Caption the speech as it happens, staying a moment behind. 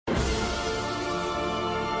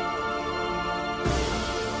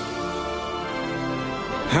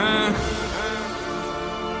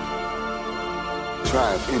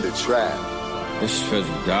triumph in the trap. This is for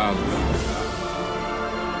the dollar.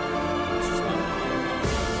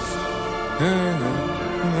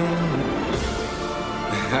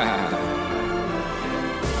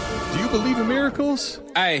 Do you believe in miracles?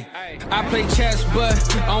 Ay, I play chess, but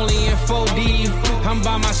only in 4D. I'm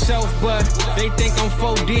by myself, but they think I'm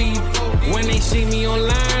 4D. When they see me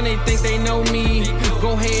online, they think they know me.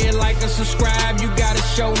 Go ahead, like and subscribe, you gotta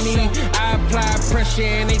show me. I applied pressure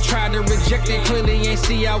and they tried to reject it. Clearly ain't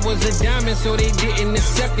see I was a diamond, so they didn't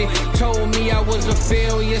accept it. Told me I was a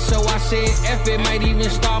failure, so I said F it. Might even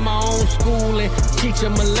start my own school and teach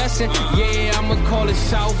them a lesson. Yeah, I'ma call it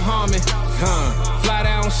South Harmon. Fly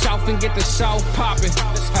down south and get the South poppin'.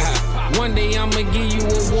 One day I'ma give you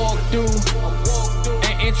a walkthrough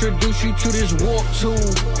and introduce you to this walk tool.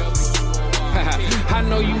 I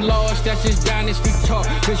know you lost, that's just Dynasty talk.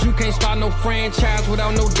 Cause you can't start no franchise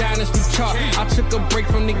without no Dynasty talk. I took a break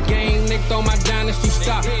from the game, they thought my Dynasty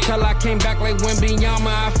stopped. Till I came back like Wembanyama,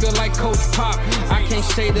 I feel like Coach Pop. I can't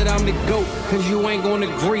say that I'm the GOAT, cause you ain't gonna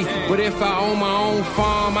agree. But if I own my own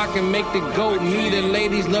farm, I can make the GOAT. Me, the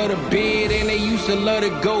ladies love the beard, and they used to love the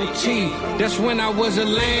goatee. That's when I was a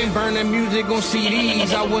lamb, burning music on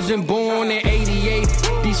CDs. I wasn't born in 88,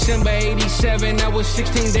 December 87, that was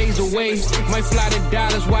 16 days away. Might fly to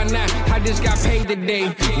Dallas, why not? I just got paid today.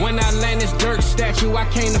 When I land this Dirk statue, I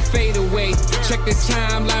came to fade away. Check the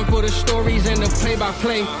timeline for the stories and the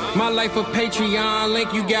play-by-play. My life a Patreon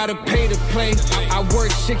link, you gotta pay to play. I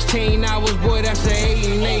worked 16 hours, boy, that's an 8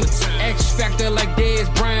 and 8. X Factor like Dez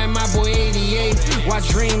Bryant, my boy 88. Why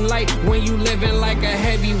dream light when you living like a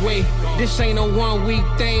heavyweight? This ain't a 1 week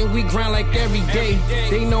thing, we grind like every day.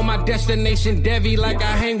 They know my destination, Devi, like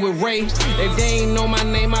I hang with Ray. If they ain't know my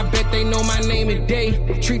name, I bet they know my name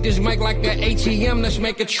today. Treat this mic like an ATM, let's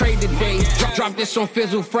make a trade today. Drop this on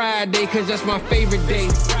Fizzle Friday, cause that's my favorite day.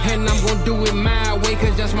 And I'm gonna do it my way,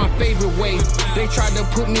 cause that's my favorite way. They tried to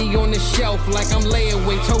put me on the shelf like I'm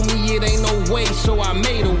layaway. Told me it ain't no way, so I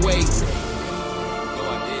made a way.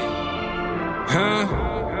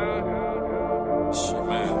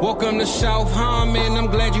 Welcome to South Harmon, I'm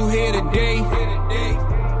glad you here today.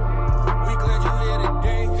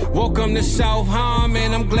 Welcome to South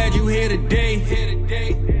Harmon, I'm glad you here today.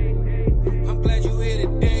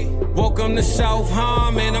 Welcome to South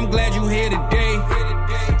Harmon, I'm glad you here today.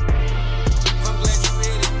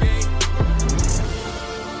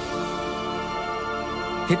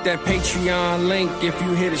 Hit that Patreon link if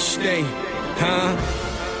you here to stay,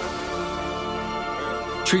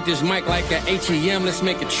 Treat this mic like an ATM, let's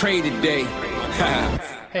make a trade today.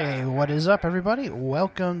 Hey, what is up, everybody?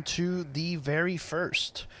 Welcome to the very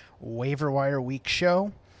first Waiver Wire Week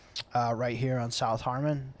show right here on South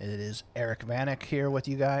Harmon. It is Eric Vanek here with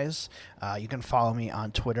you guys. You can follow me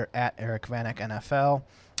on Twitter at Eric Vanek NFL.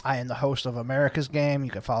 I am the host of America's Game.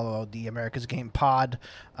 You can follow the America's Game Pod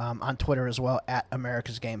on Twitter as well, at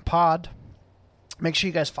America's Game Pod. Make sure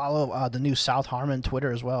you guys follow the new South Harmon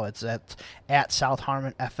Twitter as well. It's at South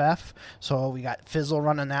Harmon FF. So we got Fizzle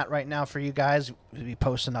running that right now for you guys. We'll be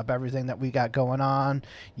posting up everything that we got going on,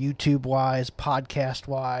 YouTube-wise,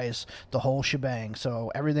 podcast-wise, the whole shebang.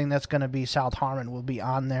 So everything that's going to be South Harmon will be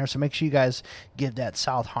on there. So make sure you guys give that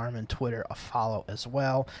South Harmon Twitter a follow as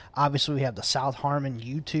well. Obviously, we have the South Harmon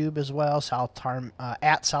YouTube as well,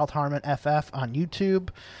 at South Harmon FF on YouTube.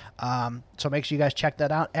 So make sure you guys check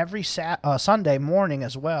that out every Sunday morning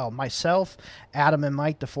as well. Myself, Adam, and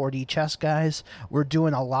Mike, the 4D chess guys, we're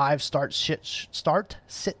doing a live start-sit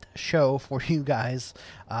show for you guys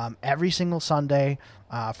every single Sunday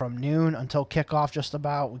from noon until kickoff just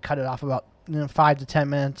about. We cut it off about 5 to 10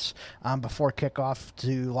 minutes before kickoff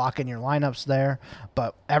to lock in your lineups there.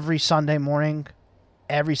 But every Sunday morning,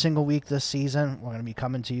 every single week this season, we're going to be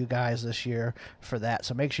coming to you guys this year for that.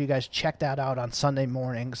 So make sure you guys check that out on Sunday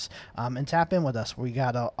mornings and tap in with us. We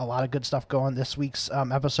got a lot of good stuff going. This week's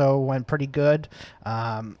episode went pretty good.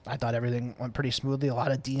 I thought everything went pretty smoothly. A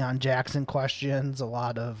lot of Deion Jackson questions, a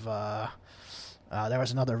lot of there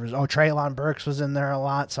was another. Treylon Burks was in there a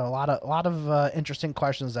lot. So a lot of interesting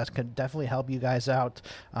questions that could definitely help you guys out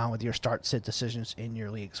with your start-sit decisions in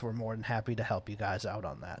your leagues. We're more than happy to help you guys out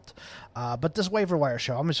on that. But this waiver wire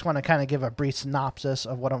show, I'm just going to kind of give a brief synopsis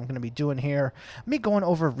of what I'm going to be doing here. Me going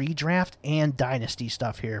over redraft and dynasty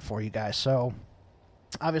stuff here for you guys. So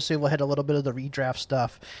obviously, we'll hit a little bit of the redraft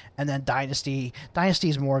stuff, and then Dynasty. Dynasty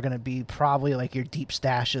is more going to be probably like your deep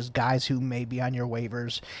stashes, guys who may be on your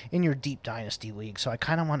waivers in your deep Dynasty league. So I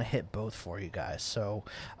kind of want to hit both for you guys. So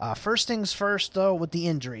first things first, though, with the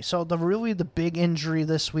injury. So the big injury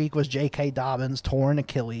this week was J.K. Dobbins, torn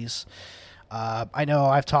Achilles. I know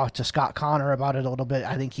I've talked to Scott Connor about it a little bit.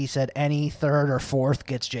 I think he said any third or fourth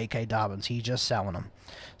gets J.K. Dobbins. He's just selling them.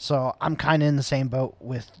 So I'm kind of in the same boat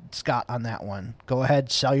with Scott on that one. Go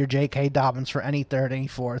ahead, sell your J.K. Dobbins for any third, any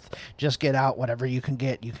fourth. Just get out whatever you can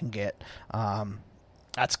get, you can get.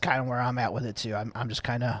 That's kind of where I'm at with it, too. I'm just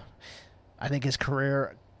kind of, I think his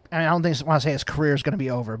career, I don't want to say his career is going to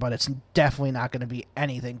be over, but it's definitely not going to be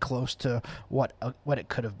anything close to what it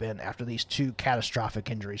could have been after these two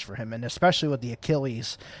catastrophic injuries for him, and especially with the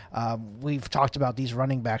Achilles. We've talked about these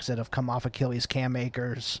running backs that have come off Achilles, Cam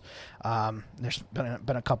Akers. There's been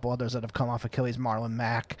a couple others that have come off Achilles, Marlon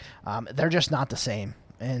Mack. They're just not the same.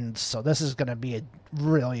 And so this is going to be a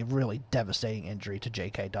really, really devastating injury to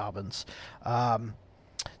J.K. Dobbins.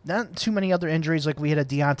 Not too many other injuries. Like we had a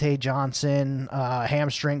Deontay Johnson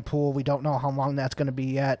hamstring pull. We don't know how long that's going to be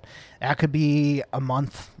yet. That could be a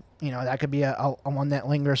month. That could be a one that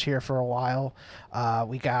lingers here for a while.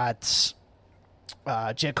 We got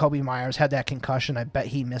Jacoby Myers had that concussion. I bet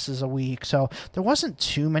he misses a week. So there wasn't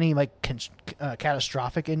too many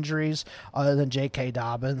catastrophic injuries other than J.K.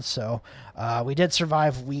 Dobbins. So we did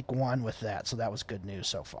survive week 1 with that. So that was good news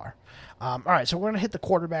so far. All right, so we're going to hit the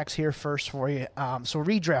quarterbacks here first for you. So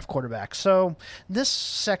redraft quarterbacks. So this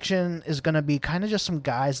section is going to be kind of just some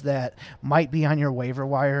guys that might be on your waiver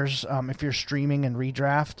wires. If you're streaming and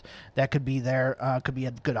redraft, that could be there. Could be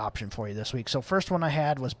a good option for you this week. So first one I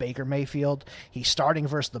had was Baker Mayfield. He's starting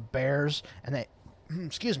versus the Bears, and they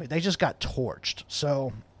just got torched.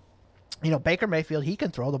 So Baker Mayfield, he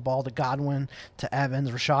can throw the ball to Godwin, to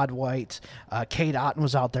Evans, Rashad White. Cade Otton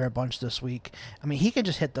was out there a bunch this week. I mean, he can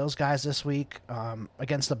just hit those guys this week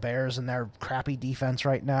against the Bears and their crappy defense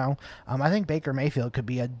right now. I think Baker Mayfield could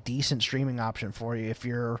be a decent streaming option for you if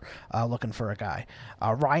you're looking for a guy.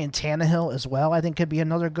 Ryan Tannehill as well, I think, could be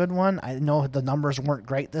another good one. I know the numbers weren't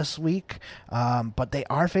great this week, but they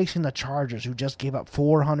are facing the Chargers, who just gave up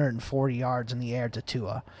 440 yards in the air to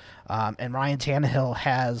Tua. And Ryan Tannehill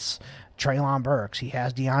has Treylon Burks. He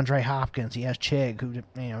has DeAndre Hopkins. He has Chig, who,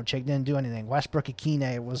 Chig didn't do anything. Westbrook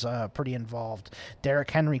Ikine was pretty involved.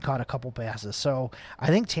 Derrick Henry caught a couple passes. So I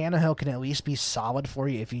think Tannehill can at least be solid for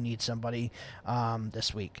you if you need somebody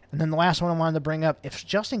this week. And then the last one I wanted to bring up, if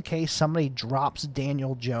just in case somebody drops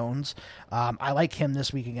Daniel Jones, I like him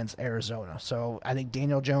this week against Arizona. So I think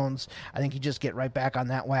Daniel Jones, I think you just get right back on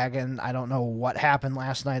that wagon. I don't know what happened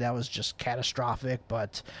last night. That was just catastrophic,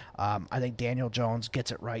 but I think Daniel Jones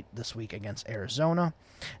gets it right this week against Arizona.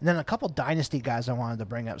 And then a couple Dynasty guys I wanted to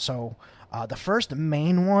bring up. So the first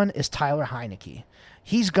main one is Tyler Heineke.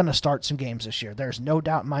 He's going to start some games this year. There's no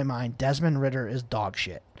doubt in my mind Desmond Ridder is dog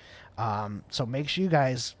shit. So make sure you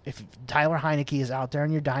guys, if Tyler Heineke is out there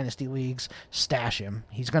in your Dynasty leagues, stash him.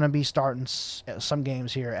 He's going to be starting some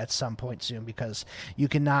games here at some point soon because you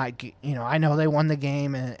cannot, I know they won the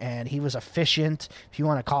game and he was efficient, if you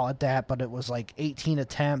want to call it that, but it was like 18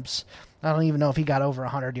 attempts. I don't even know if he got over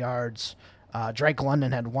 100 yards. Drake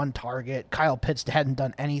London had 1 target. Kyle Pitts hadn't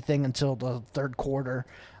done anything until the third quarter.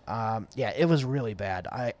 It was really bad.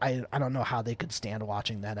 I don't know how they could stand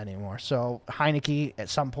watching that anymore. So Heineke at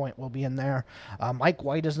some point will be in there. Mike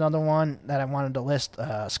White is another one that I wanted to list.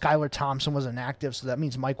 Skylar Thompson was inactive, so that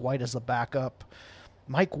means Mike White is the backup.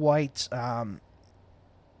 Mike White,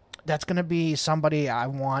 that's going to be somebody I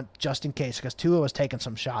want just in case, because Tua was taking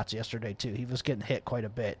some shots yesterday too. He was getting hit quite a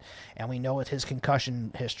bit, and we know with his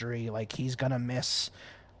concussion history, he's going to miss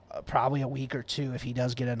probably a week or 2 if he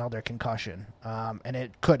does get another concussion. And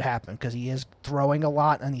it could happen because he is throwing a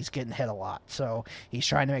lot and he's getting hit a lot. So he's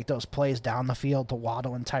trying to make those plays down the field to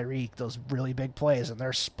Waddle and Tyreek, those really big plays, and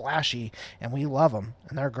they're splashy and we love them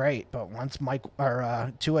and they're great. But once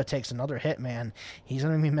Tua takes another hit, man, he's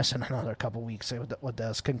going to be missing another couple weeks with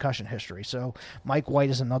this concussion history. So Mike White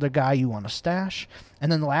is another guy you want to stash.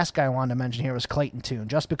 And then the last guy I wanted to mention here was Clayton Tune.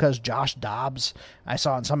 Just because Josh Dobbs, I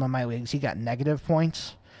saw in some of my leagues, he got negative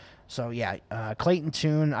points. So, Clayton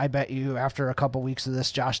Tune, I bet you after a couple weeks of this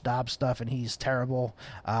Josh Dobbs stuff and he's terrible,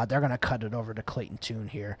 they're going to cut it over to Clayton Tune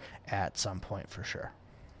here at some point for sure.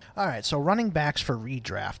 All right, so running backs for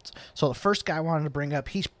redraft. So the first guy I wanted to bring up,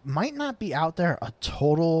 he might not be out there a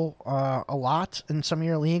lot in some of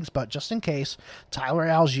your leagues, but just in case, Tyler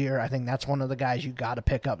Algier, I think that's one of the guys you got to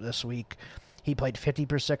pick up this week. He played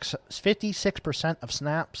 56% of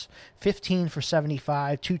snaps, 15 for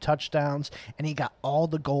 75, 2 touchdowns, and he got all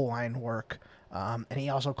the goal line work. And he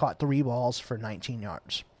also caught 3 balls for 19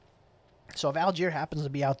 yards. So if Algier happens to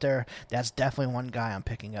be out there, that's definitely one guy I'm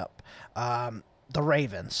picking up. the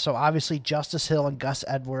Ravens. So obviously Justice Hill and Gus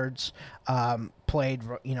Edwards played,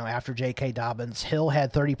 after J.K. Dobbins. Hill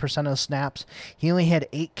had 30% of the snaps. He only had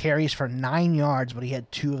 8 carries for 9 yards, but he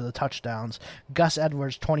had 2 of the touchdowns. Gus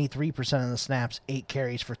Edwards, 23% of the snaps, 8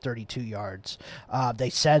 carries for 32 yards. They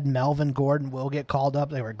said Melvin Gordon will get called up.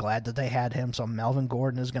 They were glad that they had him, so Melvin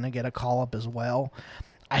Gordon is going to get a call up as well.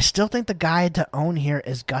 I still think the guy to own here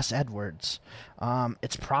is Gus Edwards.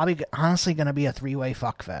 It's probably honestly going to be a 3-way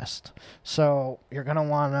fuckfest. So you're going to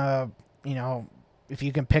want to, if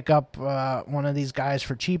you can pick up one of these guys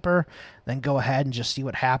for cheaper, then go ahead and just see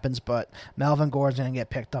what happens. But Melvin Gordon's going to get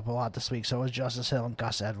picked up a lot this week. So is Justice Hill and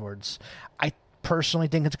Gus Edwards. I personally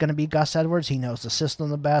think it's going to be Gus Edwards. He knows the system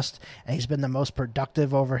the best, and he's been the most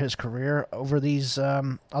productive over his career over these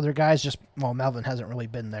other guys. Melvin hasn't really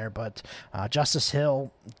been there, but Justice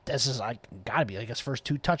Hill, this is got to be his first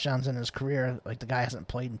 2 touchdowns in his career. The guy hasn't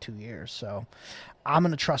played in 2 years, so I'm going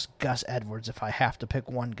to trust Gus Edwards if I have to pick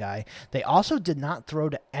one guy. They also did not throw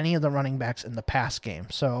to any of the running backs in the pass game,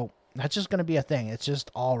 so that's just going to be a thing. It's just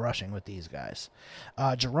all rushing with these guys.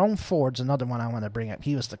 Jerome Ford's another one I want to bring up.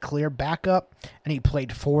 He was the clear backup, and he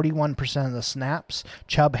played 41% of the snaps.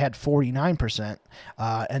 Chubb had 49%,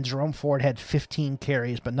 and Jerome Ford had 15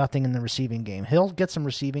 carries, but nothing in the receiving game. He'll get some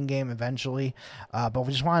receiving game eventually, but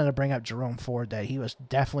we just wanted to bring up Jerome Ford, that he was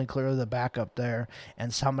definitely clearly the backup there,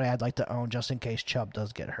 and somebody I'd like to own just in case Chubb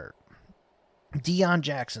does get hurt. Deion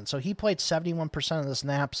Jackson. So he played 71% of the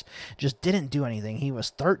snaps, just didn't do anything. He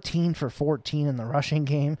was 13 for 14 in the rushing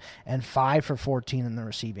game and 5 for 14 in the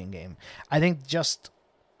receiving game. I think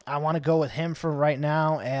I want to go with him for right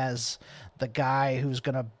now as the guy who's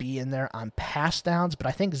going to be in there on pass downs, but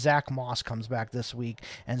I think Zach Moss comes back this week,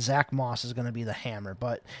 and Zach Moss is going to be the hammer.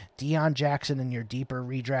 But Deion Jackson in your deeper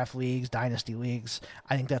redraft leagues, dynasty leagues,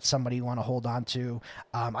 I think that's somebody you want to hold on to.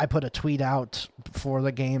 I put a tweet out before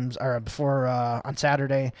the games, or before on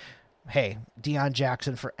Saturday. Hey, Deion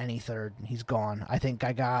Jackson for any third. He's gone. I think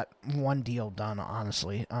I got one deal done,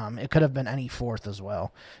 honestly. It could have been any fourth as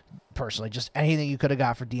well, personally. Just anything you could have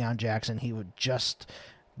got for Deion Jackson, he would just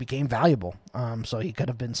became valuable. So he could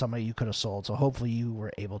have been somebody you could have sold. So hopefully you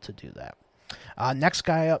were able to do that. Next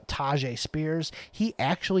guy up, Tajay Spears. He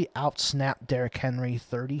actually outsnapped Derrick Henry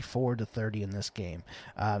 34-30 in this game.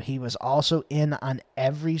 He was also in on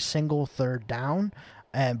every single third down.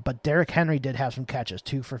 But Derrick Henry did have some catches,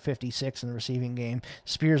 2 for 56 in the receiving game.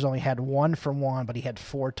 Spears only had 1 for 1, but he had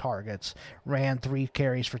 4 targets, ran 3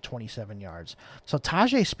 carries for 27 yards. So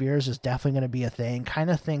Tajay Spears is definitely going to be a thing. Kind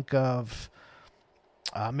of think of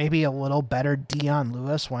maybe a little better Dion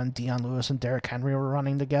Lewis when Dion Lewis and Derrick Henry were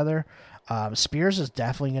running together. Spears is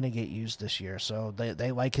definitely going to get used this year, so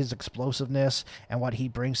they like his explosiveness and what he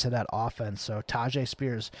brings to that offense. So Tajay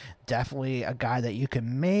Spears, definitely a guy that you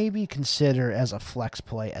can maybe consider as a flex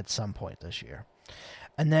play at some point this year.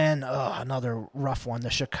 And then another rough one, the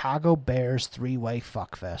Chicago Bears 3-way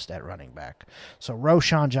fuckfest at running back. So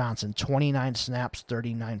Roschon Johnson, 29 snaps,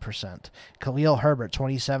 39%. Khalil Herbert,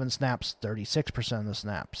 27 snaps, 36% of the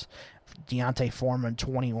snaps. Deontay Foreman,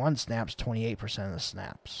 21 snaps, 28% of the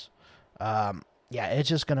snaps. It's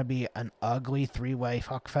just going to be an ugly 3-way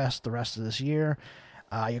fuckfest the rest of this year.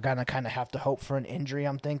 You're going to kind of have to hope for an injury,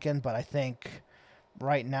 I'm thinking, but I think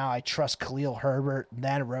right now I trust Khalil Herbert,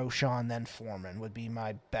 then Roschon, then Foreman would be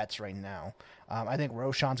my bets right now. I think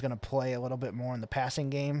Roschon's going to play a little bit more in the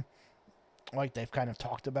passing game, like they've kind of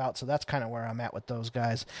talked about, so that's kind of where I'm at with those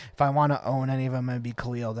guys. If I want to own any of them, it'd be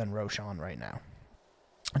Khalil, then Roschon right now.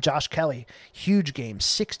 Josh Kelly, huge game,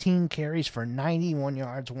 16 carries for 91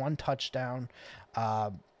 yards, 1 touchdown,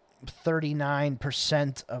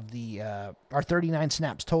 39% of the, or 39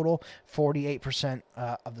 snaps total, 48%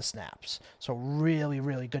 of the snaps. So really,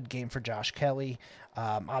 really good game for Josh Kelly.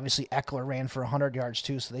 Obviously Eckler ran for 100 yards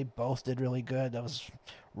too, so they both did really good. That was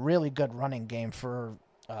really good running game for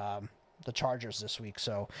the Chargers this week.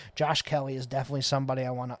 So Josh Kelly is definitely somebody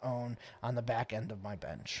I want to own on the back end of my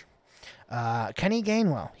bench. Kenny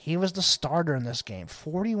Gainwell, he was the starter in this game.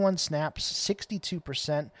 41 snaps,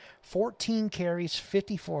 62%, 14 carries,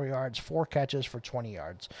 54 yards, 4 catches for 20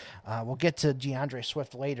 yards. We'll get to DeAndre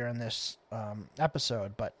Swift later in this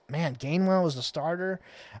episode, but man, Gainwell was the starter.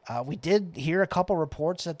 We did hear a couple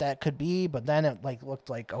reports that could be, but then it looked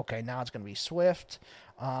like, okay, now it's going to be Swift.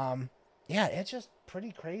 It's just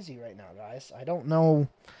pretty crazy right now, guys. I don't know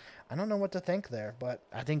what to think there, but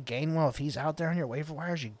I think Gainwell, if he's out there on your waiver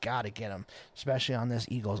wires, you got to get him, especially on this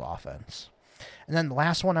Eagles offense. And then the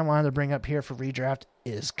last one I wanted to bring up here for redraft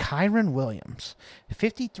is Kyren Williams.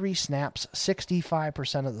 53 snaps,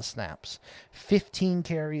 65% of the snaps. 15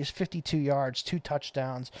 carries, 52 yards, 2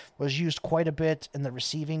 touchdowns. Was used quite a bit in the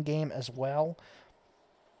receiving game as well.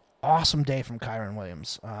 awesome day from Kyren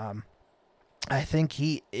Williams. I think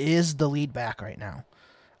he is the lead back right now.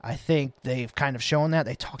 I think they've kind of shown that.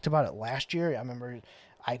 They talked about it last year. I remember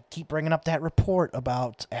I keep bringing up that report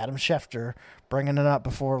about Adam Schefter, bringing it up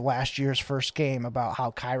before last year's first game about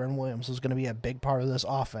how Kyren Williams was going to be a big part of this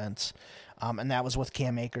offense. And that was with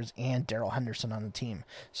Cam Akers and Darrell Henderson on the team.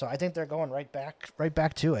 So I think they're going right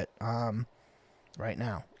back to it right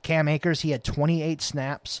now. Cam Akers, he had 28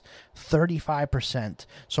 snaps, 35%.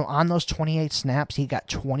 So on those 28 snaps, he got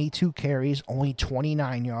 22 carries, only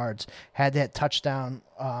 29 yards, had that touchdown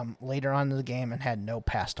later on in the game, and had no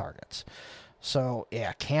pass targets. So,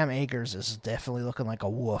 yeah, Cam Akers is definitely looking like a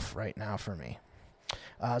wolf right now for me.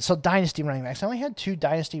 So Dynasty running backs. I only had 2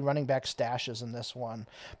 Dynasty running back stashes in this one,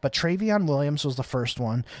 but Travion Williams was the first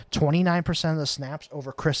one. 29% of the snaps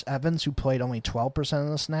over Chris Evans, who played only 12% of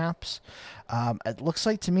the snaps. It looks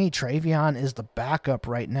like to me Travion is the backup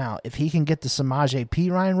right now. If he can get the Samaje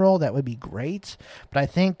Perine role, that would be great, but I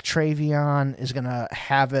think Travion is going to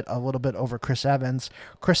have it a little bit over Chris Evans.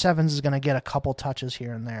 Chris Evans is going to get a couple touches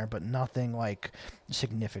here and there, but nothing like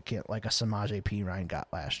significant like a Samaje Perine got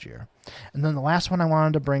last year. And then the last one I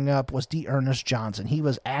wanted to bring up was D'Ernest Johnson. He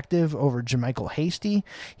was active over JaMycal Hasty.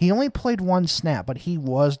 He only played 1 snap, but he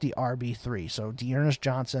was the RB3. So D'Ernest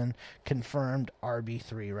Johnson confirmed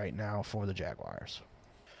RB3 right now for the Jaguars.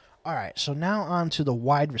 All right, so now on to the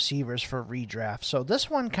wide receivers for redraft. So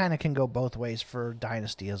this one kind of can go both ways for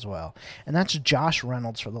Dynasty as well, and that's Josh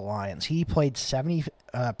Reynolds for the Lions. He played 70%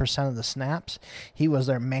 of the snaps. He was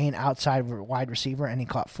their main outside wide receiver, and he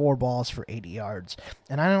caught 4 balls for 80 yards.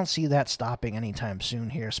 And I don't see that stopping anytime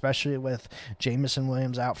soon here, especially with Jameson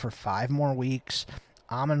Williams out for 5 more weeks.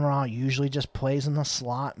 Amon-Ra usually just plays in the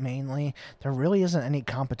slot mainly. There really isn't any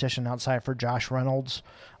competition outside for Josh Reynolds.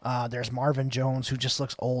 There's Marvin Jones, who just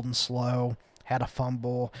looks old and slow, had a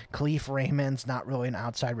fumble. Khalif Raymond's not really an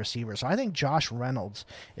outside receiver. So I think Josh Reynolds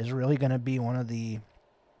is really going to be one of the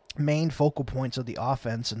main focal points of the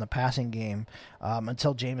offense in the passing game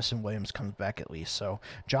until Jameson Williams comes back at least. So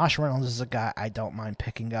Josh Reynolds is a guy I don't mind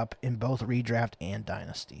picking up in both redraft and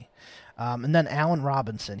Dynasty. And then Allen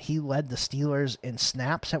Robinson, he led the Steelers in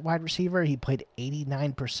snaps at wide receiver. He played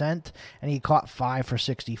 89%, and he caught 5 for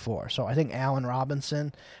 64. So I think Allen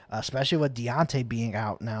Robinson, especially with Deontay being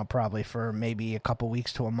out now probably for maybe a couple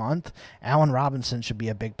weeks to a month, Allen Robinson should be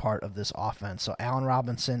a big part of this offense. So Allen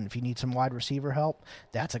Robinson, if you need some wide receiver help,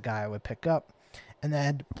 that's a guy I would pick up. And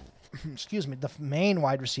then the main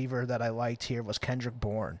wide receiver that I liked here was Kendrick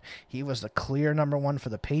Bourne. He was the clear number 1 for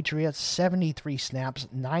the Patriots, 73 snaps,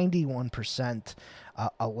 91%,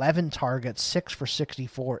 11 targets, 6 for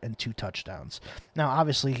 64, and 2 touchdowns. Now,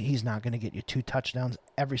 obviously, he's not going to get you 2 touchdowns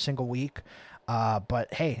every single week,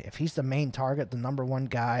 but hey, if he's the main target, the number 1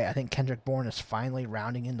 guy, I think Kendrick Bourne is finally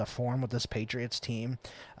rounding into form with this Patriots team.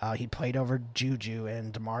 He played over Juju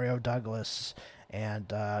and Demario Douglas and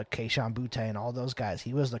Kayshon Boutte and all those guys.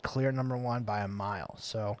 He was the clear number 1 by a mile.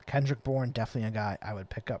 So Kendrick Bourne, definitely a guy I would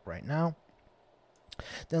pick up right now.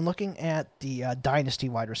 Then looking at the Dynasty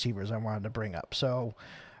wide receivers I wanted to bring up. So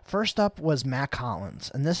first up was Mac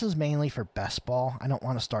Hollins, and this is mainly for best ball. I don't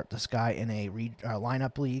want to start this guy in a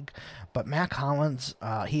lineup league, but Mac Hollins,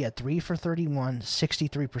 he had 3 for 31,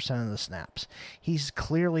 63% of the snaps. He's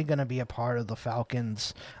clearly going to be a part of the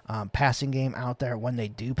Falcons' passing game out there when they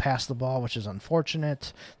do pass the ball, which is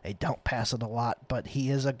unfortunate. They don't pass it a lot, but he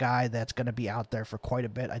is a guy that's going to be out there for quite a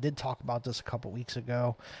bit. I did talk about this a couple weeks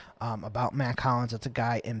ago about Mac Hollins. It's a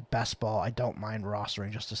guy in best ball I don't mind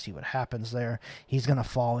rostering just to see what happens there. He's going to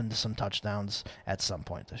fall into some touchdowns at some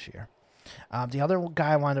point this year. The other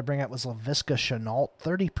guy I wanted to bring up was Laviska Shenault,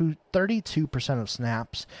 32% of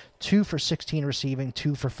snaps, 2 for 16 receiving,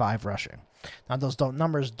 2 for 5 rushing. Now, those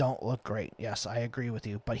numbers don't look great. Yes, I agree with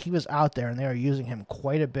you, but he was out there and they were using him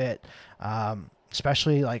quite a bit,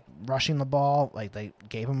 especially like rushing the ball. Like they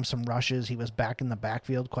gave him some rushes. He was back in the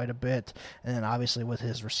backfield quite a bit, and then obviously with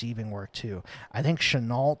his receiving work too. I think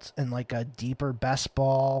Shenault in like a deeper best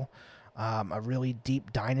ball, a really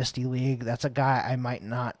deep dynasty league, that's a guy I might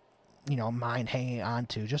not mind hanging on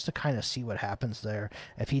to just to kind of see what happens there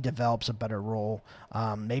if he develops a better role.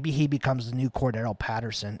 Maybe he becomes the new Cordero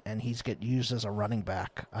Patterson and he's get used as a running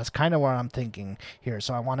back. That's kind of what I'm thinking here.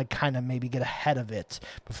 So I want to kind of maybe get ahead of it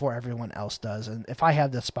before everyone else does. And if I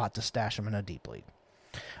have the spot to stash him in a deep league.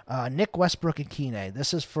 Nick Westbrook-Ikine.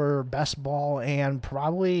 This is for best ball and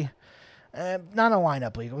probably not a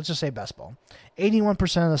lineup league. Let's just say best ball.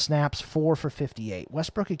 81% of the snaps, 4 for 58.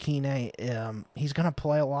 Westbrook-Ikine, he's going to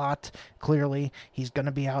play a lot. Clearly, he's going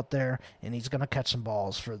to be out there, and he's going to catch some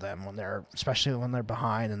balls for them especially when they're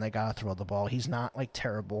behind and they got to throw the ball. He's not like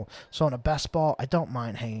terrible. So in a best ball, I don't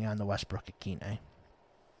mind hanging on to Westbrook-Ikine.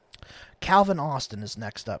 Calvin Austin is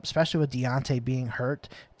next up, especially with Deontay being hurt.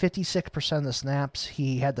 56% of the snaps.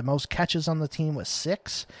 He had the most catches on the team with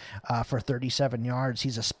 6 for 37 yards.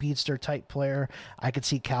 He's a speedster type player. I could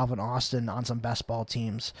see Calvin Austin on some best ball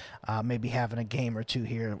teams maybe having a game or two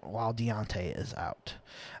here while Deontay is out.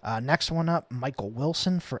 Next one up, Michael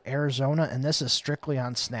Wilson for Arizona, and this is strictly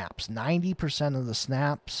on snaps. 90% of the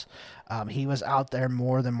snaps. He was out there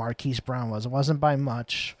more than Marquise Brown was. It wasn't by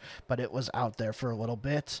much, but it was out there for a little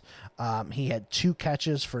bit. He had 2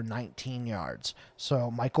 catches for 19 yards.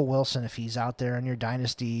 So Michael Wilson, if he's out there in your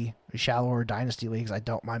dynasty, shallower dynasty leagues, I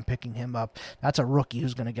don't mind picking him up. That's a rookie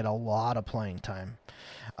who's going to get a lot of playing time.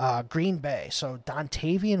 Green Bay. So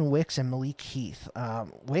Dontavian Wicks and Malik Heath.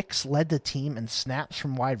 Wicks led the team in snaps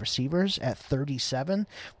from wide receivers at 37,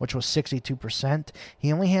 which was 62%.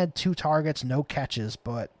 He only had 2 targets, no catches,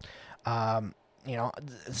 but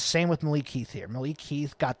same with Malik Heath here. Malik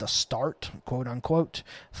Heath got the start, quote unquote,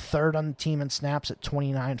 3rd on the team in snaps at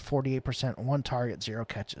 29, 48%, 1 target, 0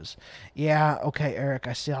 catches. Yeah, okay, Eric,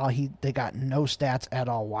 I see how they got no stats at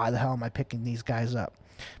all. Why the hell am I picking these guys up?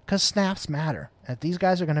 Because snaps matter. If these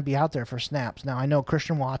guys are going to be out there for snaps. Now, I know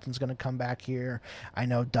Christian Watson's going to come back here. I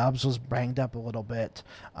know Doubs was banged up a little bit.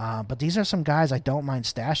 But these are some guys I don't mind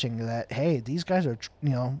stashing that, hey, these guys are,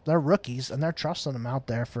 they're rookies, and they're trusting them out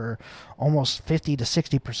there for almost 50 to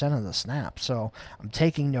 60% of the snaps. So I'm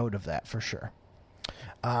taking note of that for sure.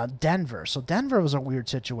 Denver. So Denver was a weird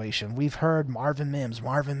situation. We've heard Marvin Mims.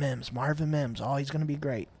 Oh, he's going to be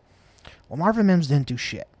great. Well, Marvin Mims didn't do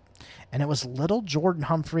shit. And it was little Jordan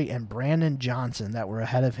Humphrey and Brandon Johnson that were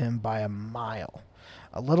ahead of him by a mile.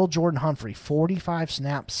 A little Jordan Humphrey, 45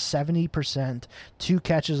 snaps, 70%, 2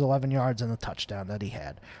 catches, 11 yards, and a touchdown that he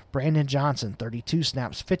had. Brandon Johnson, 32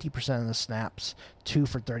 snaps, 50% of the snaps, 2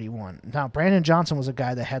 for 31. Now, Brandon Johnson was a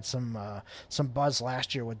guy that had some buzz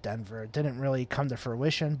last year with Denver. It didn't really come to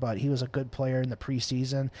fruition, but he was a good player in the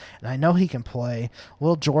preseason, and I know he can play.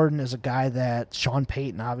 Lil Jordan is a guy that Sean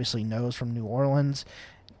Payton obviously knows from New Orleans.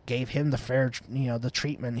 Gave him the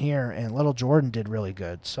treatment here, and little Jordan did really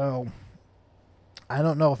good. So I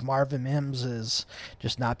don't know if Marvin Mims is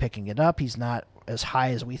just not picking it up. He's not as high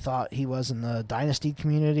as we thought he was in the dynasty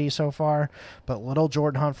community so far, but little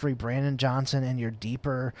Jordan Humphrey, Brandon Johnson in your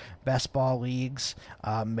deeper best ball leagues,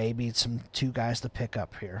 maybe some 2 guys to pick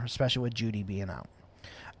up here, especially with Judy being out.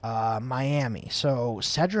 Miami. So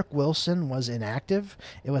Cedric Wilson was inactive.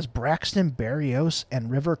 It was Braxton Berrios and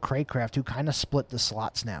River Craycraft who kind of split the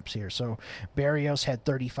slot snaps here. So Berrios had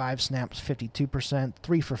 35 snaps, 52%,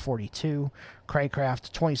 3 for 42.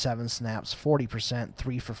 Craycraft, 27 snaps, 40%,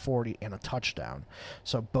 3 for 40, and a touchdown.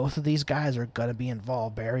 So both of these guys are going to be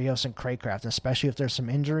involved, Berrios and Craycraft, especially if there's some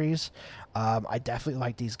injuries. I definitely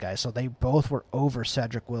like these guys. So they both were over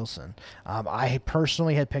Cedric Wilson. I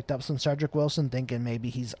personally had picked up some Cedric Wilson thinking maybe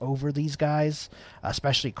he's over these guys,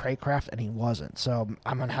 especially Craycraft, and he wasn't. So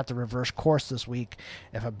I'm going to have to reverse course this week.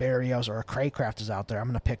 If a Berrios or a Craycraft is out there, I'm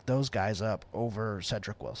going to pick those guys up over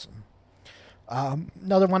Cedric Wilson.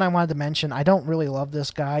 Another one I wanted to mention, I don't really love this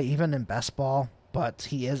guy, even in best ball, but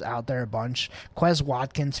he is out there a bunch. Quez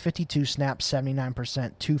Watkins, 52 snaps,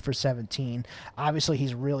 79%, 2 for 17. Obviously,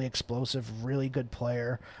 he's really explosive, really good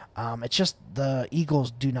player. It's just the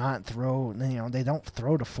Eagles do not throw, they don't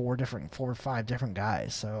throw to 4 or 5 different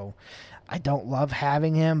guys. So I don't love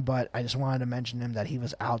having him, but I just wanted to mention him that he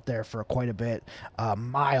was out there for quite a bit,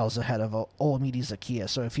 miles ahead of Olamide Zaccheaus.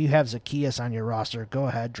 So if you have Zaccheaus on your roster, go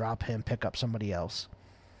ahead, drop him, pick up somebody else.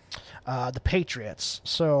 The Patriots.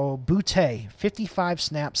 So Boutte, 55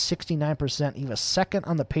 snaps, 69%. He was second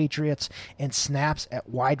on the Patriots in snaps at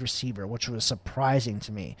wide receiver, which was surprising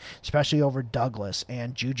to me, especially over Douglas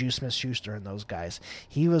and Juju Smith-Schuster and those guys.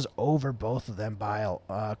 He was over both of them by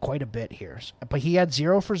quite a bit here. But he had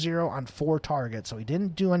 0 for 0 on 4 targets, so he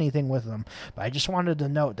didn't do anything with them. But I just wanted to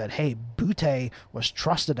note that, hey, Boutte was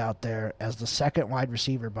trusted out there as the second wide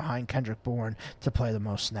receiver behind Kendrick Bourne to play the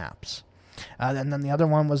most snaps. And then the other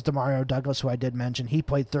one was Demario Douglas, who I did mention. He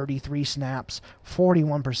played 33 snaps,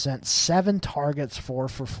 41%, 7 targets, 4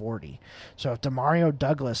 for 40. So if Demario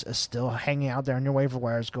Douglas is still hanging out there on your waiver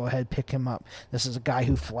wires, go ahead, pick him up. This is a guy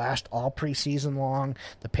who flashed all preseason long.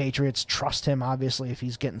 The Patriots trust him, obviously, if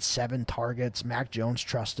he's getting 7 targets. Mac Jones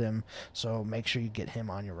trusts him, so make sure you get him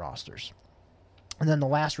on your rosters. And then the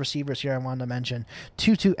last receivers here I wanted to mention,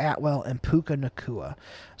 Tutu Atwell and Puka Nacua.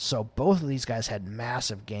 So both of these guys had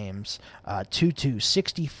massive games. Tutu,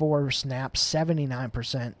 64 snaps,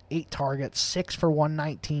 79%, 8 targets, 6 for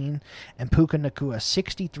 119. And Puka Nacua,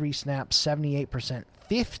 63 snaps, 78%,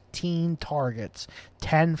 15 targets,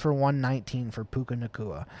 10 for 119 for Puka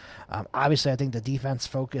Nacua. Obviously, I think the defense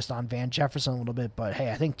focused on Van Jefferson a little bit, but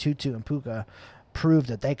hey, I think Tutu and Puka proved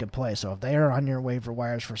that they could play. So if they are on your waiver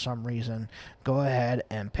wires for some reason, go ahead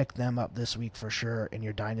and pick them up this week for sure in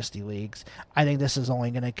your Dynasty leagues. I think this is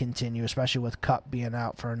only going to continue, especially with Cup being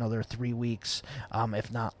out for another 3 weeks,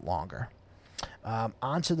 if not longer.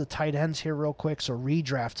 On to the tight ends here real quick. So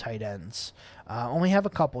redraft tight ends. Only have a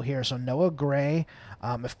couple here. So Noah Gray,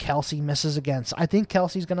 if Kelsey misses again. I think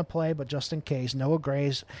Kelsey's going to play, but just in case. Noah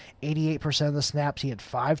Gray's 88% of the snaps. He had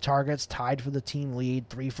 5 targets, tied for the team lead,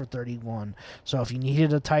 3 for 31. So if you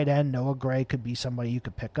needed a tight end, Noah Gray could be somebody you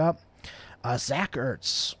could pick up. Zach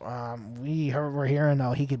Ertz, we're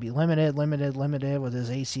hearing he could be limited with his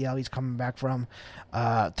ACL he's coming back from.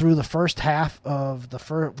 Through the first half of the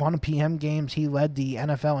 1 p.m. games, he led the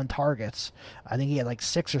NFL in targets. I think he had like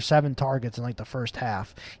 6 or 7 targets in like the first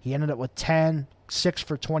half. He ended up with 10, 6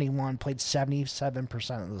 for 21, played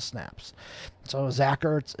 77% of the snaps. So Zach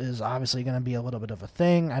Ertz is obviously going to be a little bit of a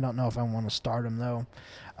thing. I don't know if I want to start him though.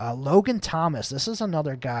 Logan Thomas, this is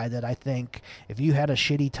another guy that I think if you had a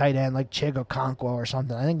shitty tight end like Okonkwo or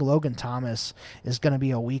something, I think Logan Thomas is going to be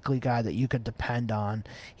a weekly guy that you could depend on.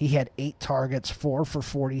 He had 8 targets, 4 for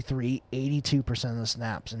 43, 82% of the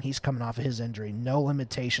snaps, and he's coming off of his injury. No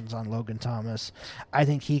limitations on Logan Thomas. I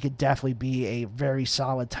think he could definitely be a very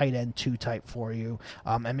solid tight end 2 type for you,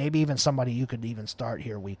 and maybe even somebody you could even start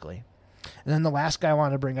here weekly. And then the last guy I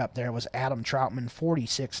wanted to bring up there was Adam Troutman,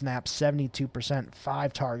 46 snaps, 72%,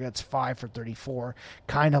 5 targets, 5 for 34.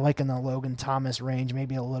 Kind of like in the Logan Thomas range,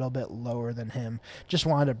 maybe a little bit lower than him. Just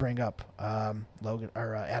wanted to bring up Adam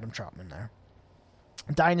Troutman there.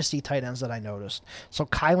 Dynasty tight ends that I noticed. So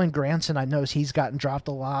Kylan Granson, I noticed he's gotten dropped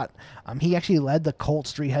a lot. He actually led the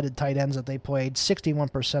Colts 3-headed tight ends that they played,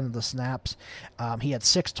 61% of the snaps. He had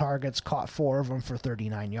 6 targets, caught 4 of them for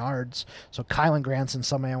 39 yards. So Kylan Granson,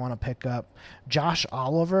 somebody I want to pick up. Josh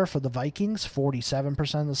Oliver for the Vikings,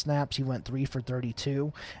 47% of the snaps. He went 3 for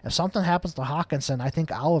 32. If something happens to Hawkinson, I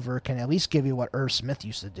think Oliver can at least give you what Irv Smith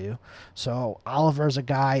used to do. So Oliver's a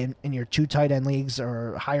guy in your 2 tight end leagues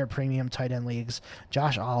or higher premium tight end leagues.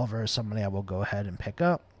 Josh Oliver is somebody I will go ahead and pick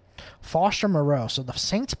up. Foster Moreau. So the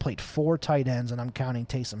Saints played 4 tight ends, and I'm counting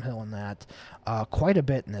Taysom Hill in that, quite a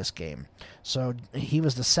bit in this game. So he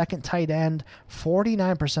was the second tight end.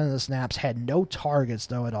 49% of the snaps, had no targets,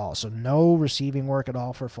 though, at all. So no receiving work at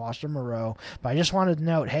all for Foster Moreau. But I just wanted to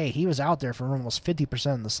note, hey, he was out there for almost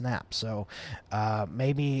 50% of the snaps. So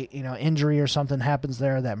maybe, injury or something happens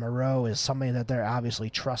there that Moreau is somebody that they're obviously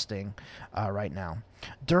trusting right now.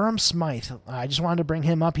 Durham Smythe, I just wanted to bring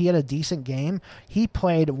him up. He had a decent game. He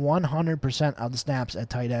played 100% of the snaps at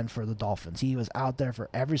tight end for the Dolphins. He was out there for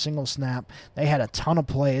every single snap. They had a ton of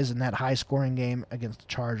plays in that high-scoring game against the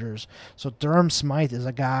Chargers. So Durham Smythe is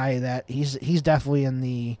a guy that he's definitely in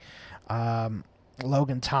the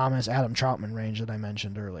Logan Thomas, Adam Troutman range that I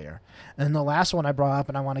mentioned earlier. And the last one I brought up,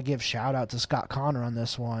 and I want to give shout out to Scott Connor on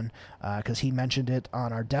this one because he mentioned it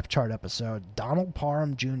on our depth chart episode. Donald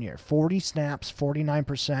Parham Jr., 40 snaps,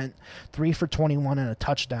 49%, 3 for 21 and a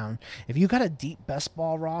touchdown. If you got a deep best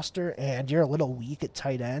ball roster and you're a little weak at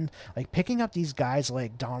tight end, like picking up these guys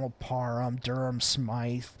like Donald Parham, Durham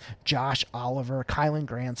Smythe, Josh Oliver, Kylan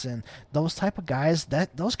Granson, those type of guys,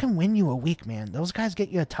 those can win you a week, man. Those guys get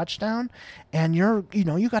you a touchdown, and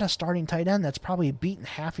you got a starting tight end that's probably beaten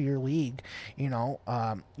half of your league. You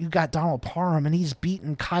got Donald Parham, and he's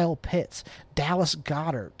beaten Kyle Pitts, Dallas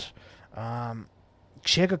Goedert,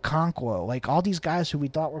 Okonkwo, like all these guys who we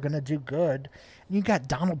thought were going to do good. And you got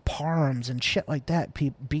Donald Parhams and shit like that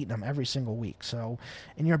beating them every single week. So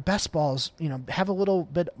in your best balls, have a little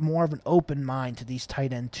bit more of an open mind to these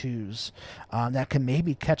tight end 2s that can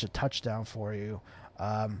maybe catch a touchdown for you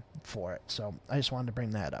for it. So I just wanted to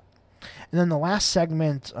bring that up. And then the last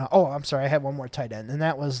segment, I'm sorry, I had one more tight end, and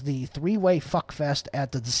that was the 3-way fuckfest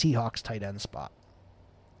at the Seahawks tight end spot.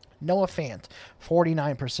 Noah Fant,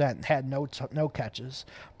 49%, had no catches.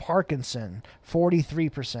 Parkinson,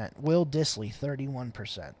 43%. Will Dissly,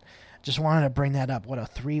 31%. Just wanted to bring that up. What a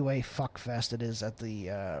 3-way fuckfest it is at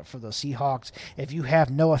the for the Seahawks. If you have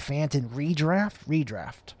Noah Fant in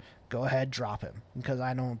redraft, go ahead, drop him, because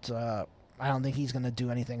I don't think he's going to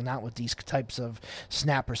do anything, not with these types of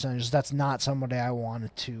snap percentages. That's not somebody I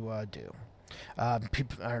wanted to do.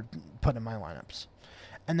 Put in my lineups.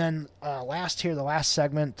 And then the last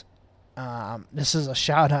segment, this is a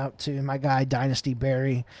shout out to my guy Dynasty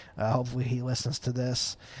Barry. Hopefully he listens to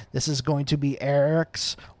this. This is going to be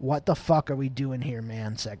Eric's "What the fuck are we doing here,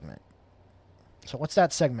 man?" segment. So what's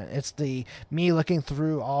that segment? It's me looking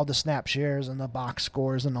through all the snap shares and the box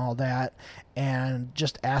scores and all that, and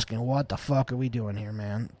just asking, what the fuck are we doing here,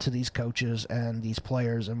 man, to these coaches and these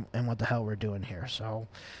players, and what the hell we're doing here. So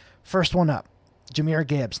first one up, Jahmyr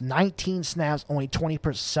Gibbs, 19 snaps, only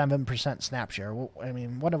 27% snap share. Well, I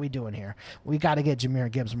mean, what are we doing here? We got to get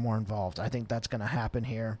Jahmyr Gibbs more involved. I think that's going to happen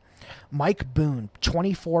here. Mike Boone,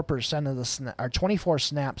 24% of the 24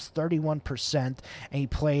 snaps, 31%, and he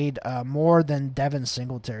played more than Devin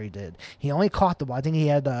Singletary did. He only caught the ball. I think he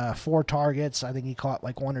had 4 targets. I think he caught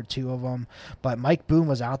like 1 or 2 of them. But Mike Boone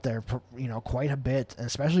was out there, quite a bit,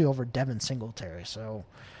 especially over Devin Singletary. So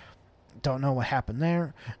don't know what happened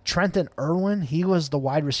there. Trenton Irwin, he was the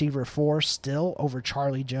wide receiver 4 still over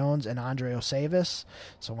Charlie Jones and Andre Osavis.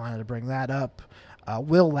 So wanted to bring that up.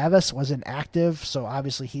 Will Levis was inactive, so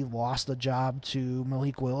obviously he lost the job to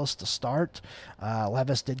Malik Willis to start.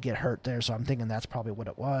 Levis did get hurt there, so I'm thinking that's probably what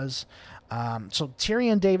it was. So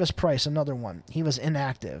Tyrion Davis-Price, another one. He was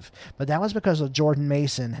inactive, but that was because of Jordan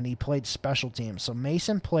Mason, and he played special teams. So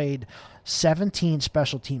Mason played 17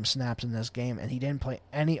 special team snaps in this game, and he didn't play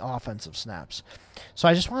any offensive snaps. So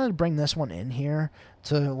I just wanted to bring this one in here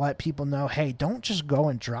to let people know, hey, don't just go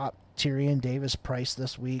and drop Tyrion Davis-Price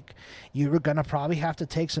this week. You're going to probably have to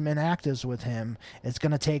take some inactives with him. It's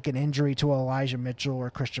going to take an injury to Elijah Mitchell or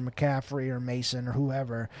Christian McCaffrey or Mason or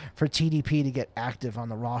whoever for TDP to get active on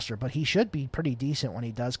the roster, but he should be pretty decent when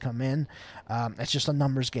he does come in. It's just a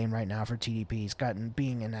numbers game right now for TDP. He's gotten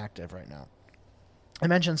being inactive right now. I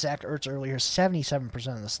mentioned Zach Ertz earlier, 77%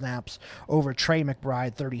 of the snaps over Trey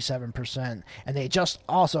McBride, 37%. And they just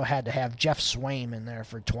also had to have Jeff Swaim in there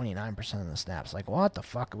for 29% of the snaps. Like, what the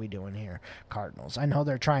fuck are we doing here, Cardinals? I know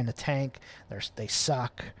they're trying to tank. They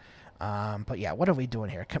suck. But yeah, what are we doing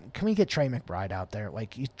here? Can we get Trey McBride out there?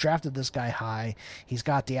 Like, you drafted this guy high. He's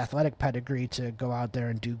got the athletic pedigree to go out there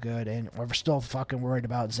and do good. And we're still fucking worried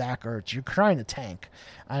about Zach Ertz. You're trying to tank.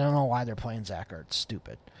 I don't know why they're playing Zach Ertz.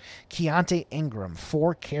 Stupid. Keontae Ingram,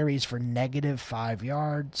 4 carries for -5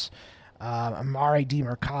 yards. Amari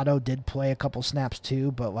DiMercado did play a couple snaps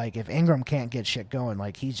too, but like if Ingram can't get shit going,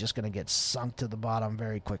 like he's just going to get sunk to the bottom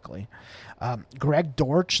very quickly. Greg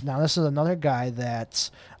Dortch, now this is another guy that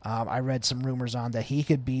I read some rumors on that he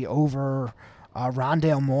could be over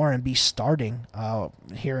Rondale Moore and be starting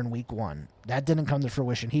here in week 1. That didn't come to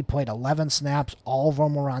fruition. He played 11 snaps. All of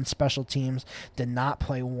them were on special teams. Did not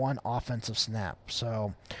play 1 offensive snap.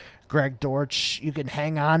 So Greg Dortch, you can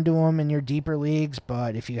hang on to him in your deeper leagues,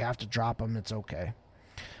 but if you have to drop him, it's okay.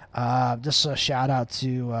 Just a shout out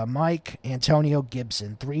to Mike. Antonio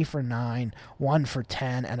Gibson, 3 for 9, 1 for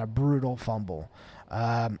 10, and a brutal fumble.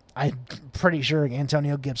 I'm pretty sure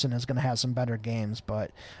Antonio Gibson is going to have some better games,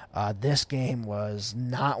 but this game was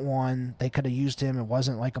not one. They could have used him. It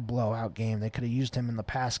wasn't like a blowout game. They could have used him in the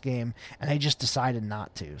past game, and they just decided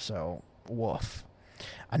not to, so woof.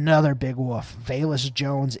 Another big woof. Velus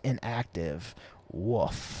Jones inactive.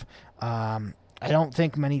 Woof. I don't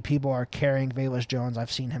think many people are carrying Velus Jones.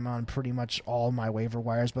 I've seen him on pretty much all my waiver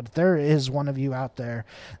wires, but if there is one of you out there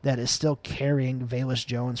that is still carrying Velus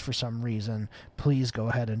Jones for some reason, please go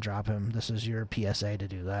ahead and drop him. This is your PSA to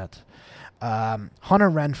do that. Hunter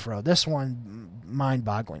Renfrow. This one,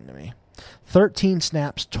 mind-boggling to me. 13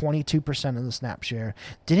 snaps, 22% of the snap share.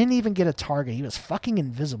 Didn't even get a target. He was fucking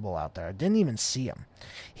invisible out there. I didn't even see him.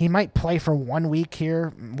 He might play for 1 week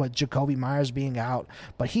here with Jacoby Myers being out,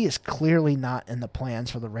 but he is clearly not in the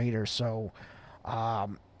plans for the Raiders. So, I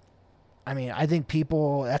mean, I think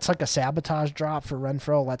that's like a sabotage drop for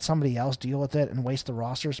Renfrow. Let somebody else deal with it and waste the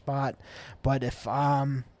roster spot. But if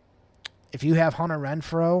you have Hunter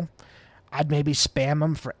Renfrow, I'd maybe spam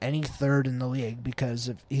him for any third in the league because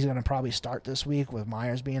if he's going to probably start this week with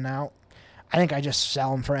Myers being out. I think I just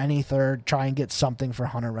sell him for any third, try and get something for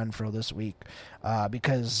Hunter Renfrow this week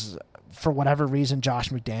because for whatever reason, Josh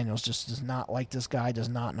McDaniels just does not like this guy, does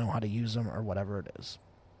not know how to use him or whatever it is.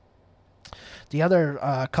 The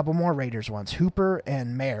other couple more Raiders ones, Hooper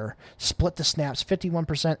and Mayer, split the snaps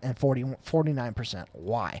 51% and 49%.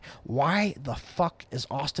 Why? Why the fuck is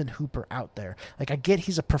Austin Hooper out there? Like, I get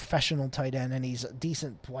he's a professional tight end and he's a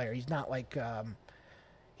decent player. He's not like,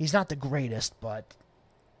 he's not the greatest, but,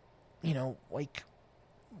 you know, like,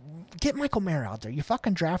 get Michael Mayer out there. You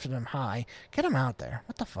fucking drafted him high. Get him out there.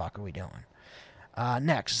 What the fuck are we doing?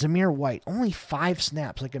 Next, Zamir White, only 5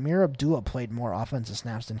 snaps. Like, Amir Abdullah played more offensive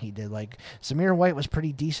snaps than he did. Like, Zamir White was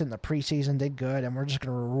pretty decent in the preseason, did good, and we're just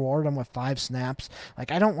going to reward him with 5 snaps.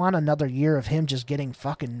 Like, I don't want another year of him just getting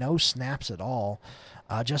fucking no snaps at all,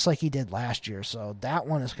 just like he did last year. So that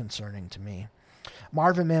one is concerning to me.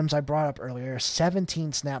 Marvin Mims, I brought up earlier,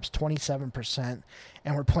 17 snaps, 27%,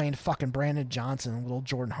 and we're playing fucking Brandon Johnson and little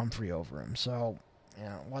Jordan Humphrey over him. So, you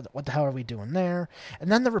know, what the hell are we doing there?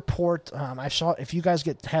 And then the report, I saw, if you guys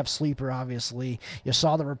have Sleeper, obviously, you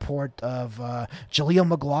saw the report of Jaleel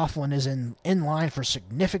McLaughlin is in line for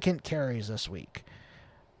significant carries this week.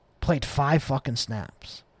 played 5 fucking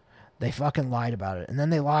snaps. They fucking lied about it. And then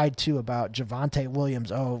they lied, too, about Javonte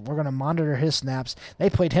Williams. Oh, we're going to monitor his snaps. They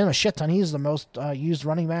played him a shit ton. He's the most used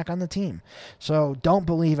running back on the team. So don't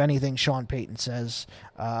believe anything Sean Payton says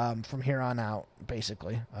from here on out,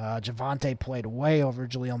 basically. Javonte played way over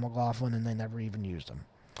Jaleel McLaughlin, and they never even used him.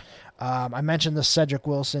 I mentioned the Cedric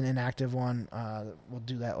Wilson inactive one. We'll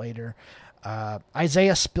do that later.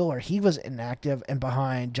 Isaiah Spiller, he was inactive and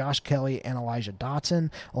behind Josh Kelly and Elijah Dotson.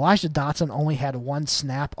 Elijah Dotson only had 1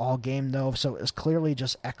 snap all game, though, so it was clearly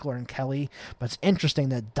just Eckler and Kelly. But it's interesting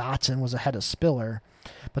that Dotson was ahead of Spiller.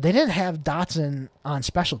 But they didn't have Dotson on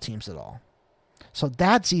special teams at all. So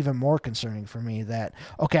that's even more concerning for me that,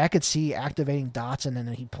 okay, I could see activating Dotson and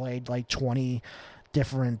then he played like 20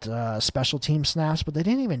 different special team snaps, but they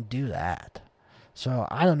didn't even do that. So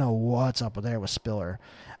I don't know what's up there with Spiller.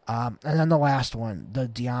 And then the last one, the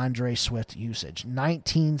DeAndre Swift usage.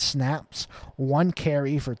 19 snaps, 1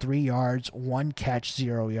 carry for 3 yards, 1 catch,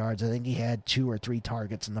 0 yards. I think he had 2 or 3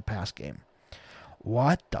 targets in the past game.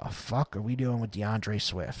 What the fuck are we doing with DeAndre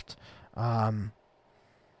Swift? God,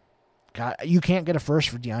 you can't get a first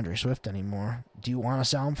for DeAndre Swift anymore. Do you want to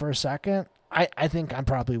sell him for a second? I think I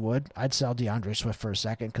probably would. I'd sell DeAndre Swift for a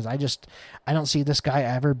second because I don't see this guy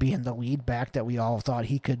ever being the lead back that we all thought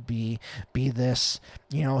he could be this,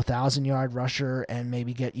 1,000-yard rusher and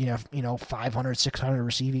maybe get, 500, 600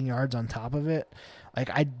 receiving yards on top of it. Like,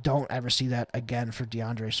 I don't ever see that again for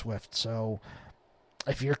DeAndre Swift. So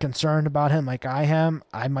if you're concerned about him like I am,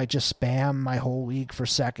 I might just spam my whole league for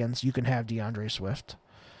seconds. You can have DeAndre Swift.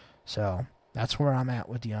 So that's where I'm at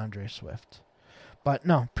with DeAndre Swift. But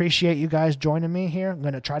no, appreciate you guys joining me here. I'm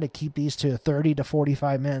going to try to keep these to 30 to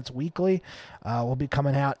 45 minutes weekly. We'll be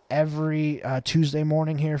coming out every Tuesday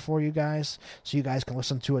morning here for you guys, so you guys can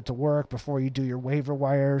listen to it to work before you do your waiver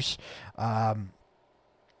wires. We're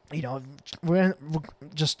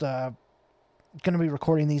just going to be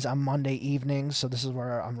recording these on Monday evenings, so this is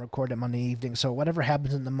where I'm recording Monday evening. So whatever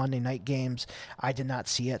happens in the Monday night games, I did not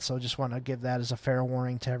see it, so just want to give that as a fair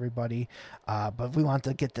warning to everybody. But we want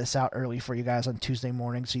to get this out early for you guys on Tuesday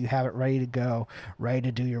morning, so you have it ready to go, ready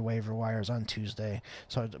to do your waiver wires on Tuesday.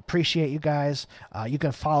 So I appreciate you guys. You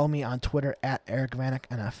can follow me on Twitter at Eric Vanek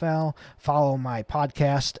NFL. Follow my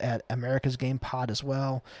podcast at America's Game Pod as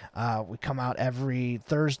well. We come out every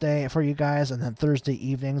Thursday for you guys, and then Thursday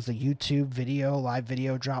evenings, the YouTube live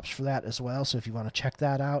video drops for that as well. So if you want to check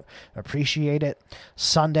that out, appreciate it.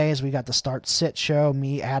 Sundays, we got the Start Sit show,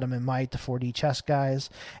 me, Adam, and Mike, the 4D chess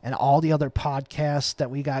guys, and all the other podcasts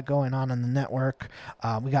that we got going on the network.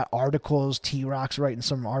 We got articles. T-Rock's writing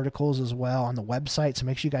some articles as well on the website, so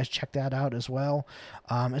make sure you guys check that out as well.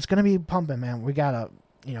 It's going to be pumping, man. We got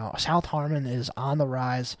South Harmon is on the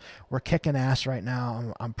rise. We're kicking ass right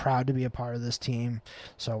now. I'm proud to be a part of this team.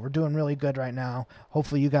 So we're doing really good right now.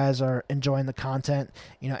 Hopefully you guys are enjoying the content.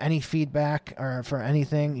 Any feedback or for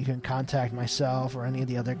anything, you can contact myself or any of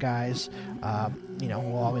the other guys.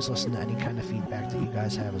 We'll always listen to any kind of feedback that you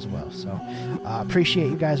guys have as well. So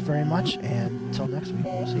appreciate you guys very much. And until next week,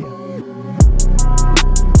 we'll see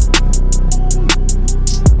you.